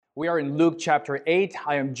We are in Luke chapter 8.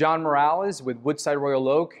 I am John Morales with Woodside Royal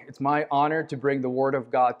Oak. It's my honor to bring the Word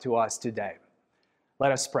of God to us today.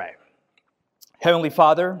 Let us pray. Heavenly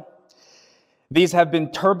Father, these have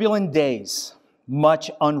been turbulent days,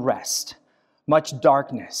 much unrest, much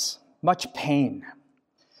darkness, much pain.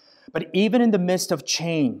 But even in the midst of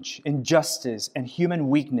change, injustice, and human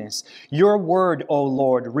weakness, your Word, O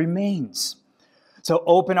Lord, remains. So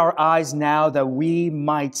open our eyes now that we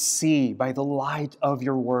might see by the light of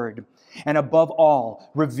your word. And above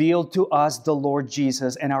all, reveal to us the Lord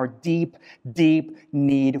Jesus and our deep, deep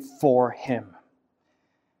need for him.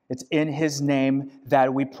 It's in his name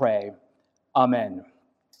that we pray. Amen.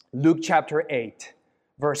 Luke chapter 8,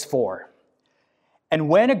 verse 4. And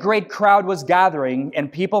when a great crowd was gathering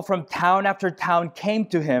and people from town after town came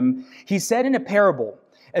to him, he said in a parable,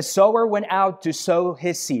 a sower went out to sow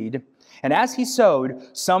his seed. And as he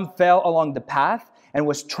sowed, some fell along the path and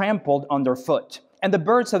was trampled underfoot, and the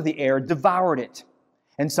birds of the air devoured it.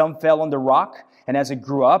 And some fell on the rock, and as it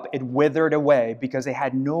grew up, it withered away because it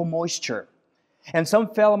had no moisture. And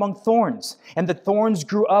some fell among thorns, and the thorns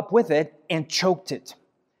grew up with it and choked it.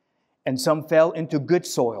 And some fell into good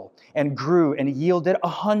soil and grew and yielded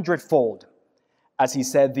 100-fold. As he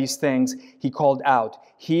said these things, he called out,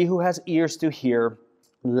 "He who has ears to hear,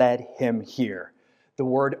 let him hear." The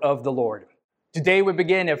word of the Lord. Today we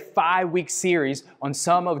begin a 5-week series on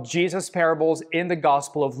some of Jesus' parables in the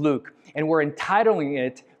Gospel of Luke, and we're entitling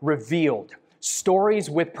it Revealed, Stories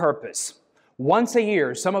with Purpose. Once a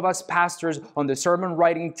year, some of us pastors on the sermon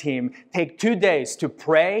writing team take 2 days to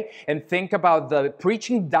pray and think about the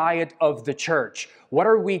preaching diet of the church. What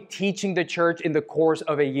are we teaching the church in the course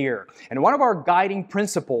of a year? And one of our guiding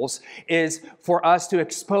principles is for us to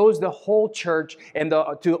expose the whole church and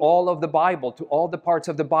to all of the Bible, to all the parts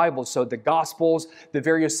of the Bible. So the Gospels, the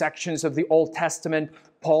various sections of the Old Testament,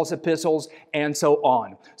 Paul's epistles, and so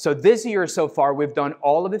on. So this year so far, we've done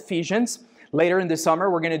all of Ephesians. Later in the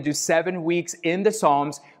summer, we're going to do 7 weeks in the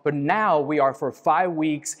Psalms, but now we are for 5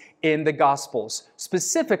 weeks in the Gospels,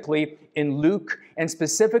 specifically in Luke and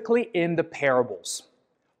specifically in the parables.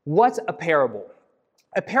 What's a parable?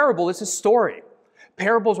 A parable is a story.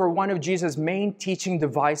 Parables are one of Jesus' main teaching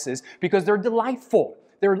devices because they're delightful.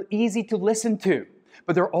 They're easy to listen to,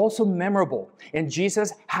 but they're also memorable. And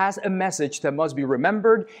Jesus has a message that must be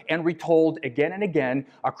remembered and retold again and again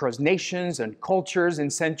across nations and cultures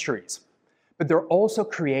and centuries. But they're also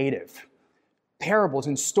creative. Parables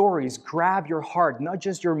and stories grab your heart, not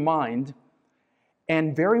just your mind.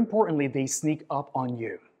 And very importantly, they sneak up on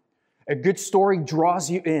you. A good story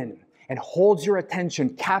draws you in and holds your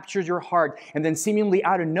attention, captures your heart, and then seemingly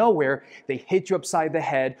out of nowhere, they hit you upside the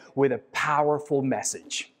head with a powerful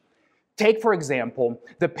message. Take, for example,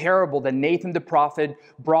 the parable that Nathan the prophet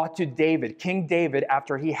brought to David, King David,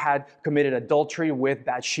 after he had committed adultery with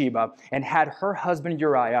Bathsheba and had her husband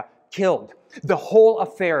Uriah killed. The whole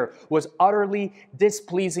affair was utterly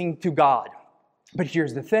displeasing to God. But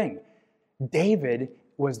here's the thing. David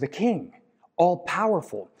was the king,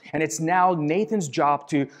 all-powerful. And it's now Nathan's job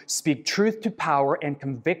to speak truth to power and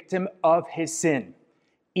convict him of his sin.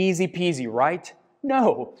 Easy peasy, right?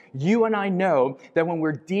 No. You and I know that when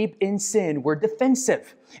we're deep in sin, we're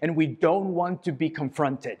defensive and we don't want to be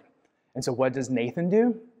confronted. And so what does Nathan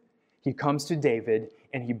do? He comes to David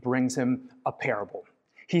and he brings him a parable.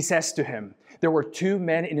 He says to him, there were 2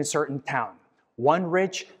 men in a certain town, one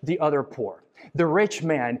rich, the other poor. The rich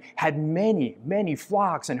man had many, many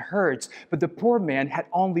flocks and herds, but the poor man had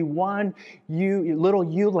only one little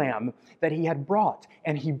ewe lamb that he had brought.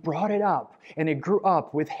 And he brought it up, and it grew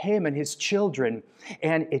up with him and his children.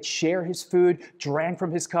 And it shared his food, drank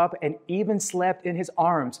from his cup, and even slept in his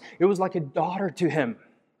arms. It was like a daughter to him.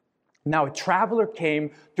 Now a traveler came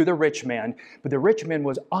to the rich man, but the rich man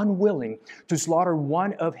was unwilling to slaughter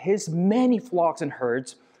one of his many flocks and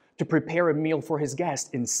herds to prepare a meal for his guest.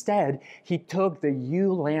 Instead, he took the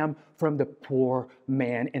ewe lamb from the poor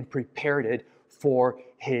man and prepared it for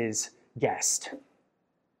his guest.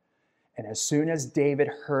 And as soon as David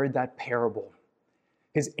heard that parable,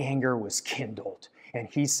 his anger was kindled. And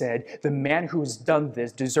he said, the man who has done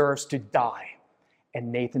this deserves to die.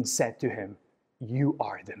 And Nathan said to him, you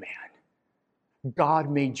are the man. God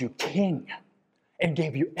made you king and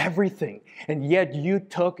gave you everything, and yet you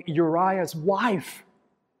took Uriah's wife.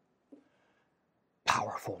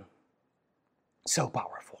 Powerful. So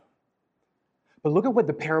powerful. But look at what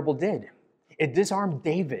the parable did. It disarmed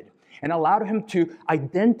David and allowed him to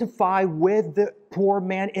identify with the poor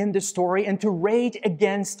man in the story and to rage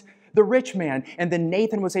against the rich man. And then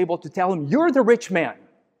Nathan was able to tell him, you're the rich man.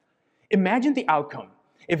 Imagine the outcome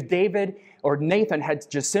if David or Nathan had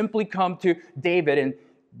just simply come to David and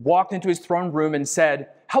walked into his throne room and said,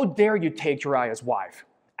 "How dare you take Uriah's wife?"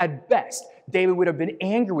 At best, David would have been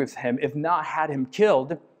angry with him if not had him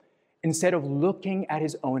killed, instead of looking at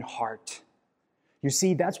his own heart. You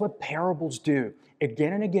see, that's what parables do.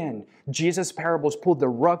 Again and again, Jesus' parables pull the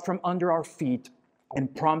rug from under our feet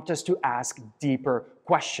and prompt us to ask deeper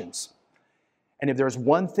questions. And if there's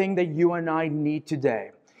one thing that you and I need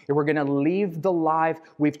today, if we're going to leave the life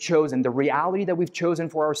we've chosen, the reality that we've chosen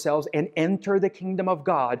for ourselves, and enter the kingdom of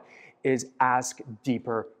God, is ask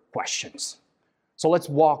deeper questions. So let's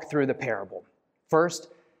walk through the parable. First,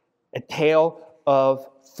 a tale of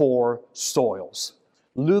 4 soils.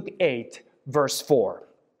 Luke 8, verse 4.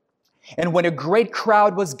 And when a great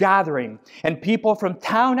crowd was gathering, and people from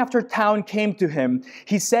town after town came to him,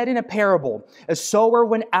 he said in a parable, a sower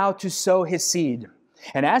went out to sow his seed.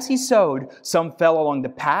 And as he sowed, some fell along the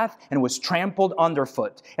path and was trampled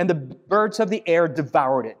underfoot, and the birds of the air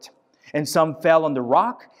devoured it. And some fell on the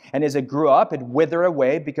rock, and as it grew up, it withered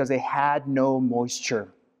away because it had no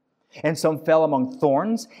moisture. And some fell among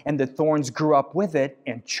thorns, and the thorns grew up with it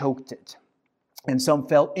and choked it. And some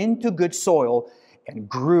fell into good soil and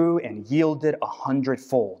grew and yielded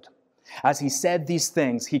 100-fold. As he said these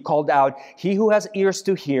things, he called out, "He who has ears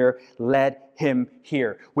to hear, let him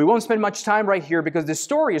hear." We won't spend much time right here because the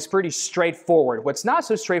story is pretty straightforward. What's not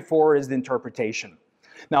so straightforward is the interpretation.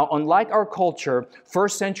 Now, unlike our culture,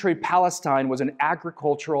 first century Palestine was an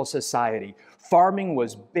agricultural society. Farming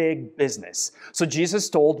was big business. So Jesus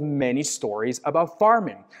told many stories about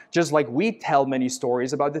farming, just like we tell many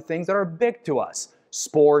stories about the things that are big to us: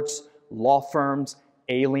 sports, law firms,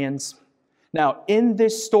 aliens. Now, in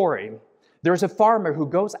this story, there's a farmer who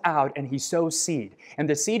goes out and he sows seed, and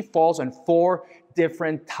the seed falls on 4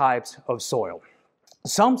 different types of soil.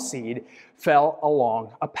 Some seed fell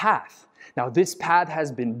along a path. Now, this path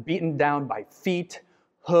has been beaten down by feet,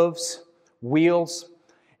 hooves, wheels,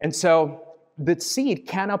 and so the seed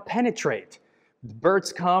cannot penetrate. The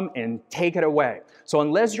birds come and take it away. So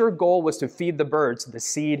unless your goal was to feed the birds, the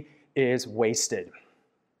seed is wasted.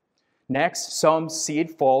 Next, some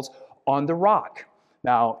seed falls on the rock.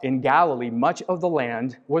 Now, in Galilee, much of the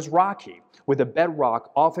land was rocky, with a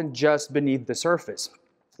bedrock often just beneath the surface.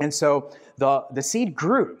 And so the seed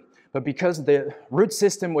grew, but because the root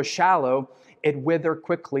system was shallow, it withered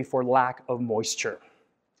quickly for lack of moisture.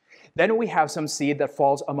 Then we have some seed that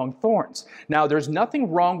falls among thorns. Now, there's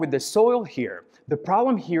nothing wrong with the soil here. The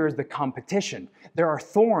problem here is the competition. There are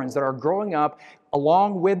thorns that are growing up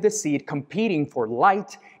along with the seed, competing for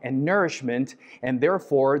light and nourishment, and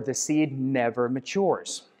therefore the seed never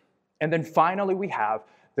matures. And then finally, we have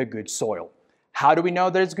the good soil. How do we know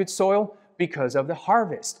that it's good soil? Because of the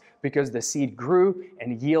harvest, because the seed grew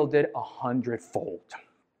and yielded 100-fold.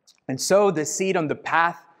 And so the seed on the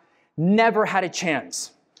path never had a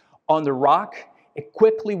chance. On the rock, it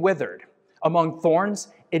quickly withered. Among thorns,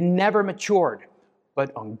 it never matured.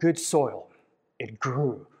 But on good soil, it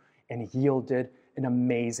grew and yielded an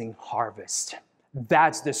amazing harvest.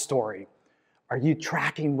 That's the story. Are you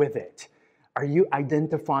tracking with it? Are you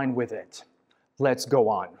identifying with it? Let's go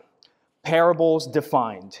on. Parables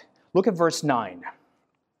defined. Look at verse 9.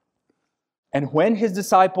 And when his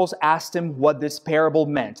disciples asked him what this parable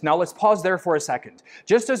meant. Now let's pause there for a second.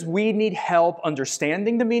 Just as we need help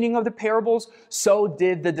understanding the meaning of the parables, so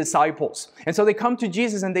did the disciples. And so they come to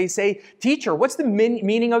Jesus and they say, "Teacher, what's the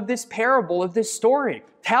meaning of this parable, of this story?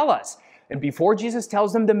 Tell us." And before Jesus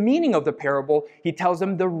tells them the meaning of the parable, he tells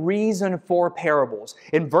them the reason for parables.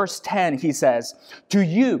 In verse 10, he says, "To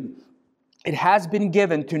you it has been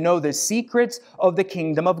given to know the secrets of the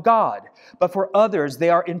kingdom of God. But for others they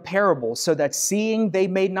are in parables, so that seeing they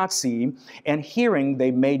may not see, and hearing they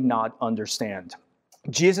may not understand."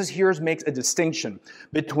 Jesus here makes a distinction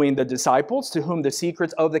between the disciples, to whom the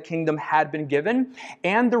secrets of the kingdom had been given,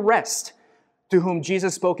 and the rest, to whom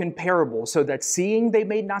Jesus spoke in parables, so that seeing they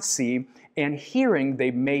may not see, and hearing they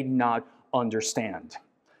may not understand.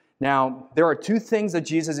 Now, there are 2 things that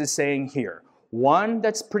Jesus is saying here. One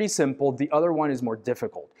that's pretty simple, the other one is more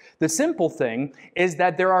difficult. The simple thing is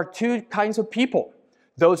that there are 2 kinds of people: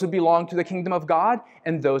 those who belong to the kingdom of God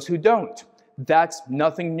and those who don't. That's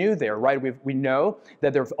nothing new there, right? We know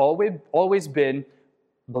that there have always been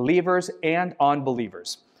believers and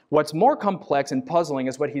unbelievers. What's more complex and puzzling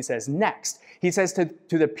is what he says next. He says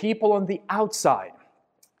to the people on the outside,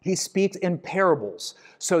 he speaks in parables,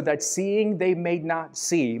 so that seeing they may not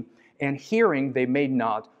see, and hearing they may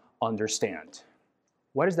not understand.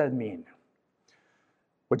 What does that mean?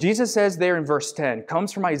 What Jesus says there in verse 10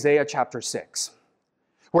 comes from Isaiah chapter 6,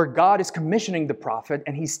 where God is commissioning the prophet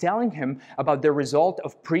and he's telling him about the result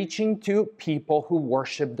of preaching to people who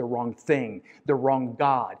worship the wrong thing, the wrong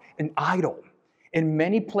God, an idol. In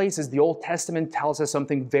many places, the Old Testament tells us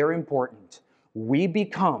something very important. We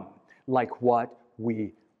become like what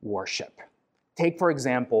we worship. Take, for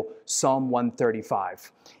example, Psalm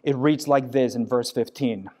 135. It reads like this in verse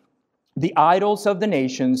 15. The idols of the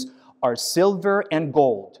nations are silver and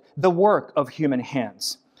gold, the work of human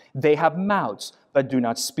hands. They have mouths, but do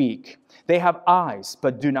not speak. They have eyes,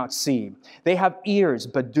 but do not see. They have ears,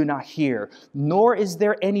 but do not hear. Nor is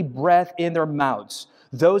there any breath in their mouths.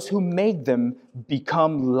 Those who make them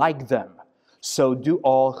become like them. So do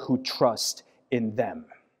all who trust in them.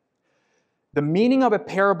 The meaning of a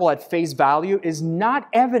parable at face value is not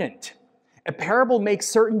evident. A parable makes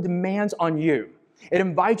certain demands on you. It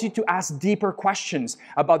invites you to ask deeper questions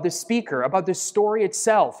about the speaker, about the story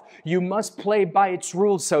itself. You must play by its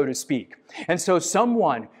rules, so to speak. And so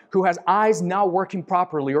someone who has eyes not working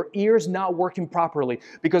properly or ears not working properly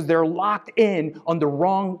because they're locked in on the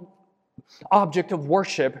wrong object of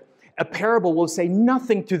worship, a parable will say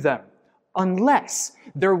nothing to them unless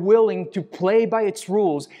they're willing to play by its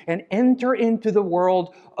rules and enter into the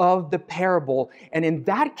world of the parable. And in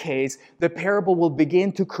that case, the parable will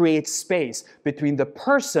begin to create space between the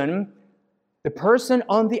person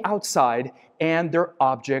on the outside and their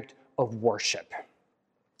object of worship.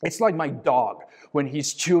 It's like my dog when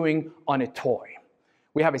he's chewing on a toy.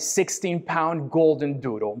 We have a 16-pound golden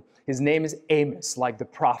doodle. His name is Amos, like the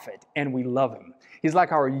prophet, and we love him. He's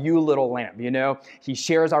like our "you little lamb," you know? He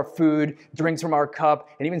shares our food, drinks from our cup,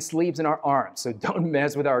 and even sleeps in our arms, so don't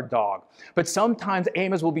mess with our dog. But sometimes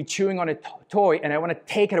Amos will be chewing on a toy, and I want to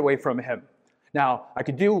take it away from him. Now, I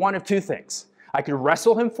could do one of two things. I could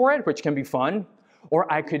wrestle him for it, which can be fun,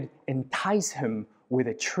 or I could entice him with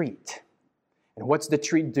a treat. And what's the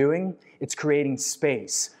treat doing? It's creating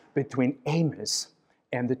space between Amos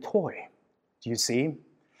and the toy. Do you see?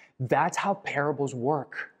 That's how parables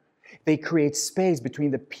work. They create space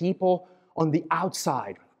between the people on the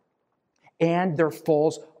outside and their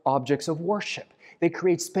false objects of worship. They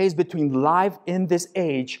create space between life in this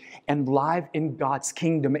age and life in God's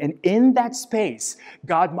kingdom. And in that space,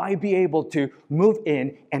 God might be able to move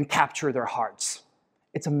in and capture their hearts.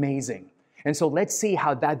 It's amazing. And so let's see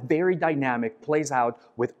how that very dynamic plays out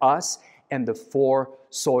with us and the four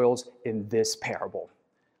soils in this parable.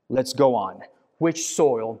 Let's go on. Which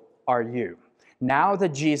soil are you? Now that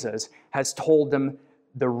Jesus has told them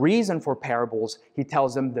the reason for parables, he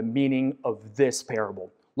tells them the meaning of this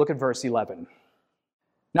parable. Look at verse 11.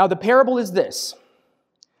 Now the parable is this.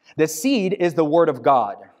 The seed is the word of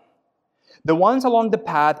God. The ones along the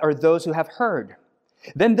path are those who have heard.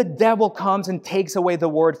 Then the devil comes and takes away the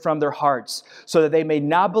word from their hearts, so that they may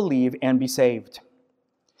not believe and be saved.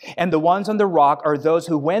 And the ones on the rock are those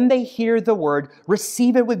who, when they hear the word,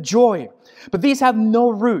 receive it with joy. But these have no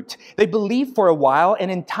root. They believe for a while, and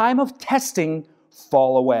in time of testing,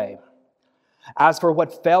 fall away. As for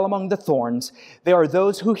what fell among the thorns, they are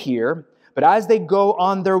those who hear, but as they go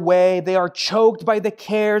on their way, they are choked by the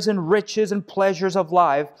cares and riches and pleasures of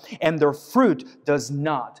life, and their fruit does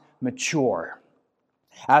not mature.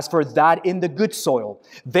 As for that in the good soil,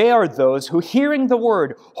 they are those who, hearing the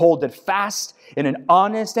word, hold it fast in an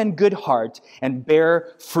honest and good heart and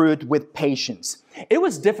bear fruit with patience. It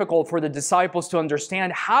was difficult for the disciples to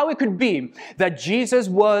understand how it could be that Jesus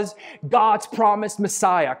was God's promised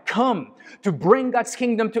Messiah, come to bring God's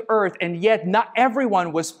kingdom to earth, and yet not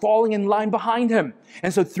everyone was falling in line behind him.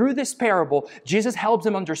 And so through this parable, Jesus helps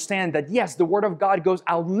them understand that yes, the word of God goes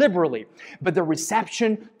out liberally, but the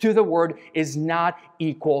reception to the word is not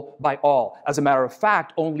equal by all. As a matter of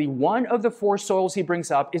fact, only one of the four soils he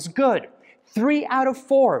brings up is good. 3 out of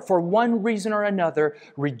 4, for one reason or another,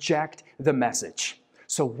 reject the message.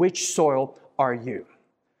 So which soil are you?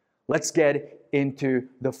 Let's get into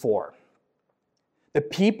the 4. The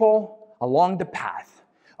people along the path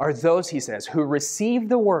are those, he says, who receive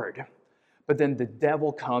the word, but then the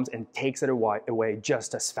devil comes and takes it away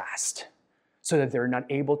just as fast, so that they're not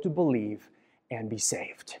able to believe and be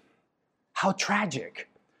saved. How tragic.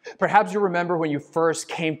 Perhaps you remember when you first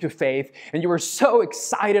came to faith and you were so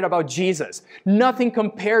excited about Jesus. Nothing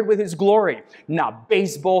compared with his glory. Not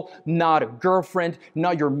baseball, not a girlfriend,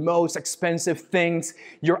 not your most expensive things.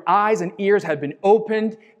 Your eyes and ears had been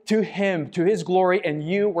opened to him, to his glory, and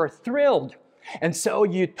you were thrilled. And so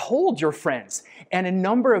you told your friends, and a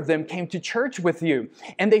number of them came to church with you,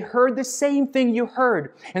 and they heard the same thing you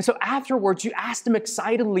heard. And so afterwards you asked them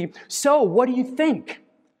excitedly, "So what do you think?"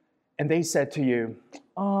 And they said to you,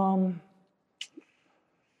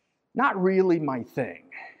 not really my thing.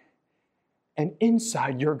 And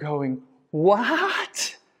inside you're going,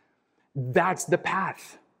 what? That's the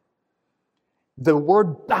path. The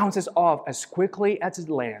word bounces off as quickly as it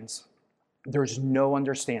lands. There's no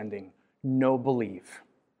understanding, no belief,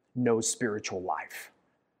 no spiritual life.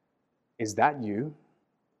 Is that you?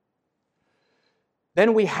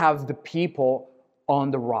 Then we have the people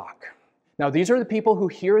on the rock. Now, these are the people who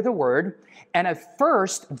hear the word, and at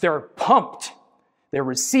first, they're pumped. They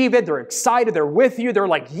receive it, they're excited, they're with you, they're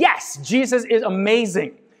like, yes, Jesus is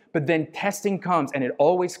amazing. But then testing comes, and it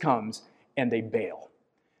always comes, and they bail.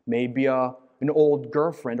 Maybe an old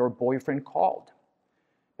girlfriend or boyfriend called.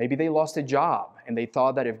 Maybe they lost a job, and they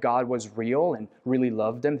thought that if God was real and really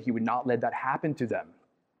loved them, He would not let that happen to them.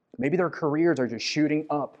 Maybe their careers are just shooting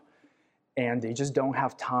up, and they just don't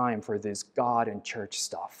have time for this God and church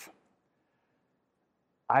stuff.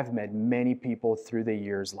 I've met many people through the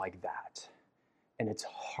years like that, and it's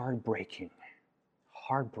heartbreaking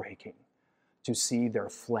to see their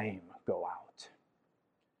flame go out.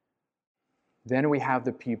 Then we have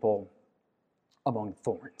the people among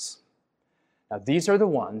thorns. Now, these are the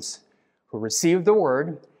ones who receive the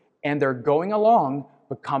word, and they're going along,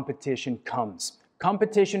 but competition comes.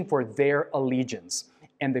 Competition for their allegiance.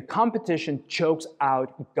 And the competition chokes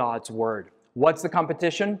out God's word. What's the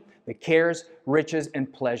competition? The cares, riches,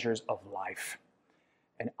 and pleasures of life.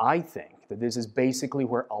 And I think that this is basically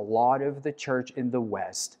where a lot of the church in the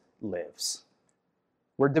West lives.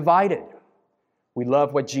 We're divided. We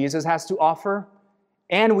love what Jesus has to offer,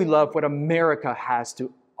 and we love what America has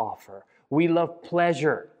to offer. We love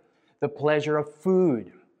pleasure, the pleasure of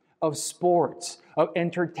food, of sports, of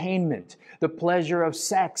entertainment, the pleasure of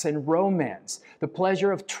sex and romance, the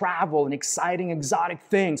pleasure of travel and exciting, exotic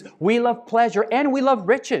things. We love pleasure and we love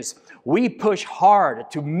riches. We push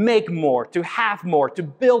hard to make more, to have more, to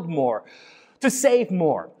build more, to save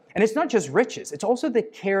more. And it's not just riches, it's also the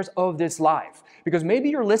cares of this life. Because maybe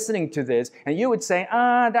you're listening to this and you would say,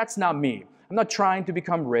 that's not me. I'm not trying to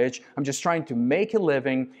become rich. I'm just trying to make a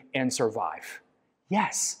living and survive.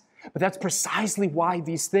 Yes. But that's precisely why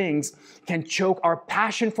these things can choke our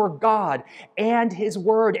passion for God and His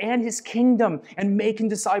Word and His kingdom and making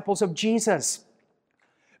disciples of Jesus.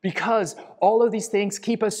 Because all of these things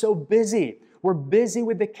keep us so busy. We're busy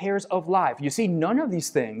with the cares of life. You see, none of these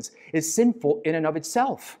things is sinful in and of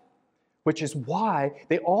itself, which is why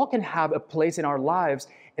they all can have a place in our lives,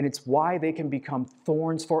 and it's why they can become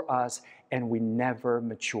thorns for us and we never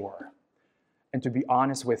mature. And to be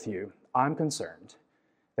honest with you, I'm concerned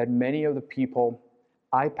that many of the people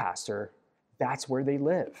I pastor, that's where they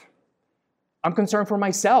live. I'm concerned for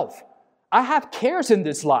myself. I have cares in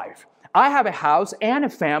this life. I have a house and a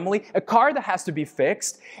family, a car that has to be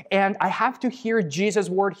fixed, and I have to hear Jesus'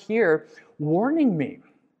 word here warning me.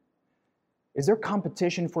 Is there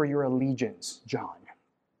competition for your allegiance, John?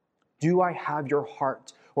 Do I have your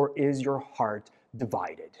heart, or is your heart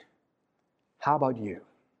divided? How about you?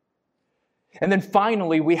 And then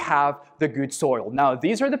finally, we have the good soil. Now,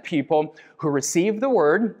 these are the people who receive the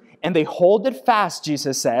word, and they hold it fast,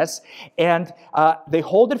 Jesus says, and they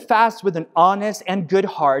hold it fast with an honest and good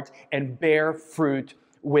heart and bear fruit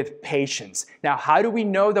with patience. Now, how do we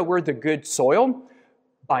know that we're the good soil?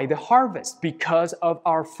 By the harvest, because of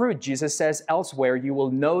our fruit. Jesus says elsewhere, you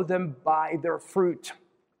will know them by their fruit.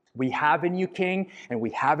 We have a new king, and we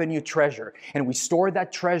have a new treasure, and we store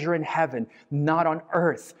that treasure in heaven, not on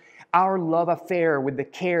earth. Our love affair with the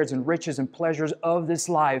cares and riches and pleasures of this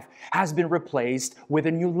life has been replaced with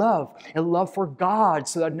a new love, a love for God,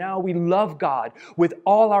 so that now we love God with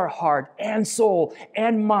all our heart and soul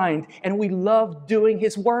and mind, and we love doing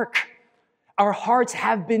His work. Our hearts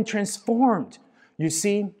have been transformed. You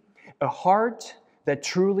see, a heart that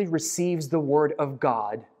truly receives the word of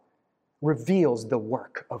God reveals the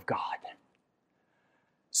work of God.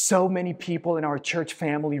 So many people in our church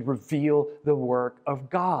family reveal the work of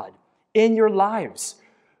God in your lives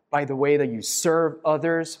by the way that you serve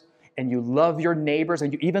others and you love your neighbors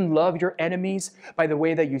and you even love your enemies, by the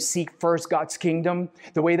way that you seek first God's kingdom,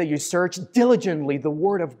 the way that you search diligently the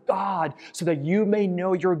Word of God so that you may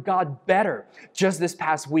know your God better. Just this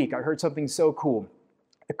past week, I heard something so cool.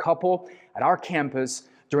 A couple at our campus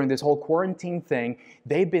during this whole quarantine thing,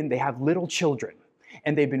 they have little children,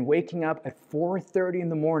 and they've been waking up at 4:30 in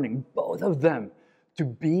the morning, both of them, to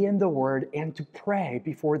be in the Word and to pray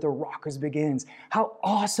before the ruckus begins. How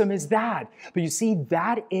awesome is that? But you see,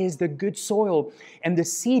 that is the good soil and the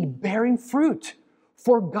seed bearing fruit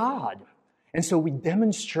for God. And so we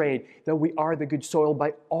demonstrate that we are the good soil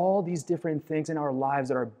by all these different things in our lives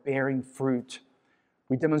that are bearing fruit.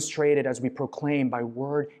 We demonstrate it as we proclaim by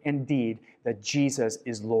word and deed that Jesus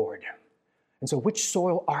is Lord. And so which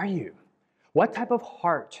soil are you? What type of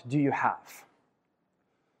heart do you have?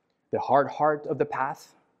 The hard heart of the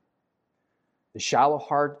path? The shallow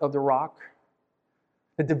heart of the rock?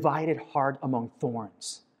 The divided heart among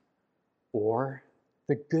thorns? Or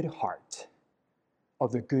the good heart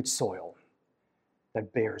of the good soil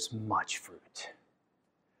that bears much fruit.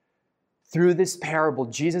 Through this parable,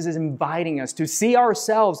 Jesus is inviting us to see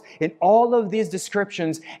ourselves in all of these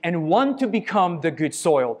descriptions and want to become the good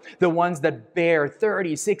soil, the ones that bear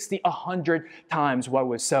 30, 60, 100 times what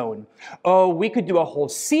was sown. Oh, we could do a whole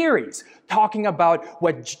series talking about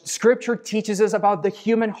what Scripture teaches us about the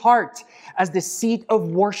human heart as the seat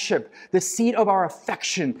of worship, the seat of our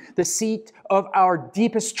affection, the seat of our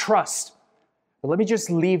deepest trust. But let me just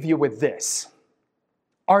leave you with this.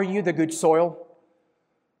 Are you the good soil?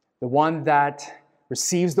 The one that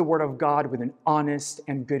receives the Word of God with an honest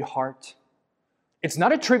and good heart? It's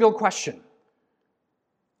not a trivial question.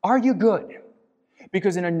 Are you good?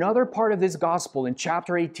 Because in another part of this gospel, in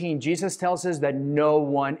chapter 18, Jesus tells us that no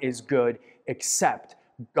one is good except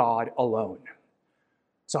God alone.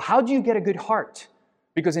 So how do you get a good heart?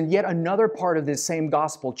 Because in yet another part of this same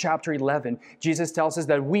gospel, chapter 11, Jesus tells us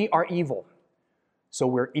that we are evil. So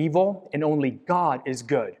we're evil and only God is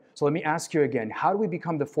good. So let me ask you again, how do we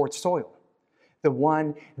become the fourth soil? The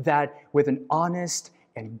one that with an honest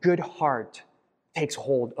and good heart takes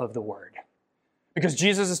hold of the Word. Because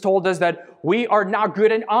Jesus has told us that we are not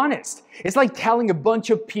good and honest. It's like telling a bunch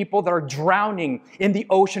of people that are drowning in the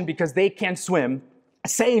ocean because they can't swim,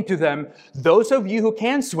 saying to them, those of you who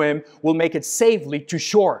can swim will make it safely to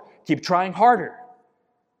shore. Keep trying harder.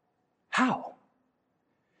 How?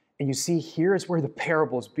 And you see, here's where the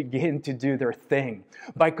parables begin to do their thing.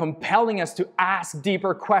 By compelling us to ask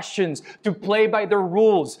deeper questions, to play by the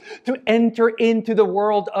rules, to enter into the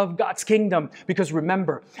world of God's kingdom. Because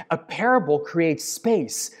remember, a parable creates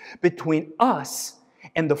space between us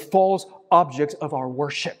and the false objects of our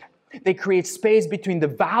worship. They create space between the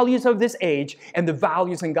values of this age and the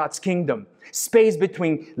values in God's kingdom. Space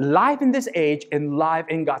between life in this age and life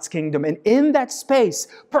in God's kingdom. And in that space,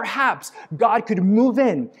 perhaps God could move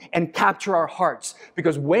in and capture our hearts.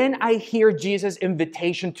 Because when I hear Jesus'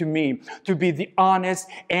 invitation to me to be the honest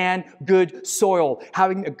and good soil,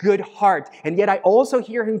 having a good heart, and yet I also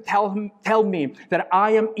hear him tell me that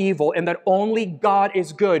I am evil and that only God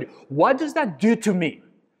is good, what does that do to me?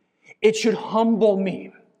 It should humble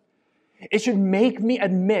me. It should make me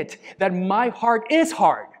admit that my heart is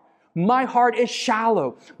hard. My heart is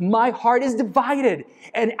shallow. My heart is divided.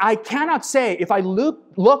 And I cannot say, if I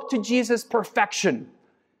look to Jesus' perfection,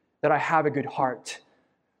 that I have a good heart.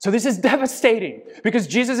 So this is devastating because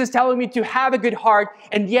Jesus is telling me to have a good heart,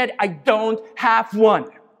 and yet I don't have one.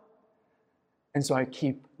 And so I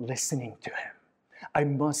keep listening to him. I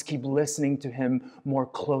must keep listening to him more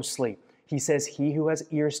closely. He says, he who has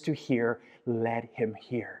ears to hear, let him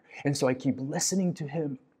hear. And so I keep listening to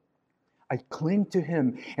him. I cling to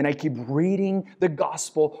him and I keep reading the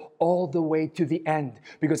gospel all the way to the end.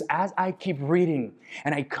 Because as I keep reading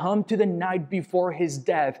and I come to the night before his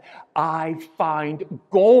death, I find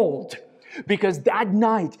gold. Because that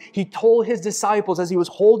night he told his disciples as he was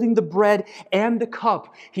holding the bread and the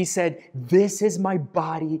cup, he said, "This is my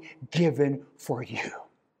body given for you."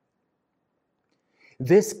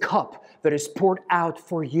 This cup that is poured out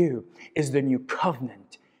for you is the new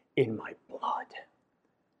covenant in my blood.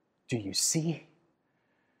 Do you see?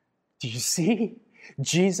 Do you see?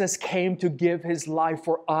 Jesus came to give his life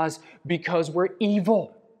for us because we're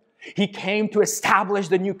evil. He came to establish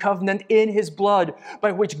the new covenant in his blood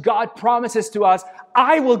by which God promises to us,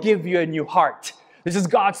 I will give you a new heart. This is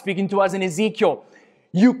God speaking to us in Ezekiel.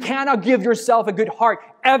 You cannot give yourself a good heart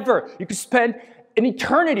ever. You could spend an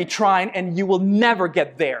eternity trying and you will never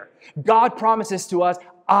get there. God promises to us,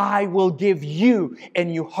 I will give you a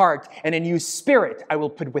new heart and a new spirit I will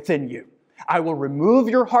put within you. I will remove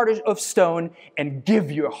your heart of stone and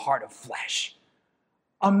give you a heart of flesh.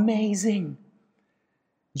 Amazing.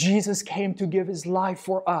 Jesus came to give his life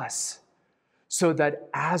for us so that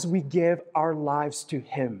as we give our lives to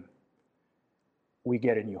him, we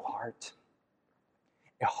get a new heart.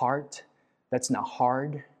 A heart that's not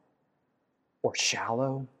hard or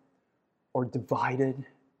shallow or divided,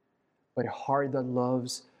 but a heart that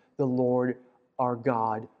loves the Lord our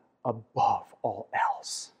God above all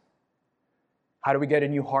else. How do we get a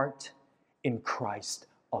new heart? In Christ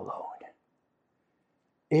alone.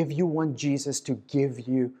 If you want Jesus to give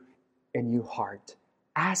you a new heart,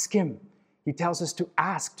 ask him. He tells us to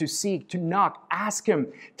ask, to seek, to knock. Ask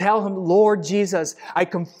him. Tell him, Lord Jesus, I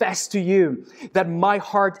confess to you that my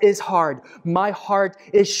heart is hard. My heart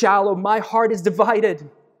is shallow. My heart is divided.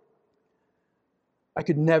 I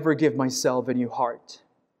could never give myself a new heart.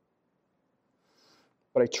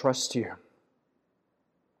 But I trust you.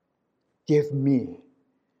 Give me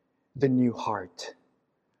the new heart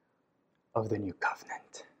of the new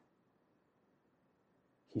covenant.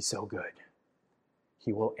 He's so good.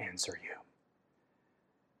 He will answer you.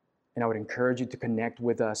 And I would encourage you to connect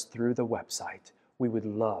with us through the website. We would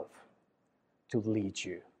love to lead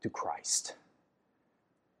you to Christ.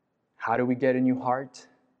 How do we get a new heart?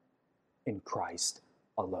 In Christ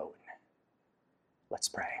alone. Let's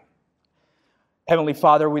pray. Heavenly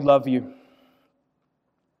Father, we love you.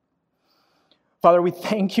 Father, we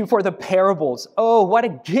thank you for the parables. Oh, what a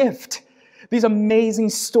gift. These amazing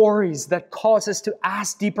stories that cause us to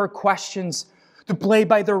ask deeper questions, to play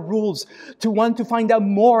by their rules, to want to find out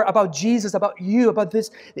more about Jesus, about you, about this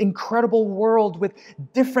incredible world with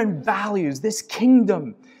different values, this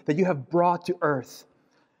kingdom that you have brought to earth.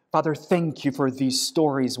 Father, thank you for these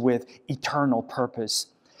stories with eternal purpose.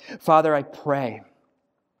 Father, I pray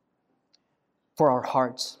for our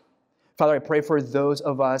hearts. Father, I pray for those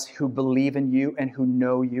of us who believe in you and who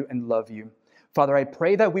know you and love you. Father, I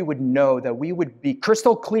pray that we would know, that we would be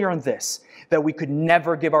crystal clear on this, that we could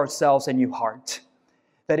never give ourselves a new heart,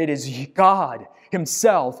 that it is God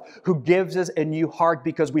Himself who gives us a new heart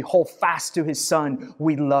because we hold fast to His Son.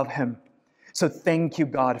 We love Him. So thank you,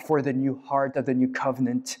 God, for the new heart of the new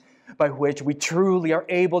covenant by which we truly are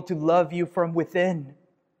able to love you from within.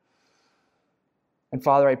 And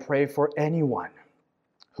Father, I pray for anyone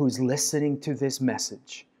who's listening to this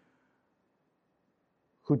message,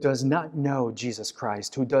 who does not know Jesus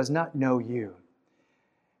Christ, who does not know you,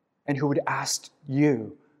 and who would ask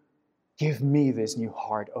you, give me this new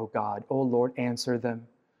heart, O God. O Lord, answer them.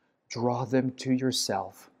 Draw them to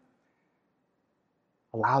yourself.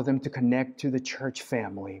 Allow them to connect to the church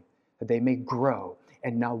family, that they may grow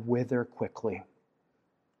and not wither quickly,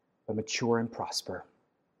 but mature and prosper.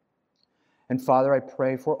 And Father, I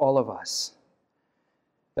pray for all of us,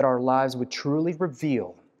 that our lives would truly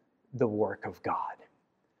reveal the work of God.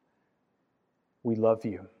 We love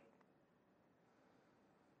you.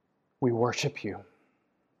 We worship you.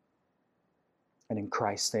 And in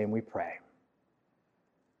Christ's name we pray.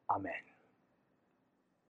 Amen.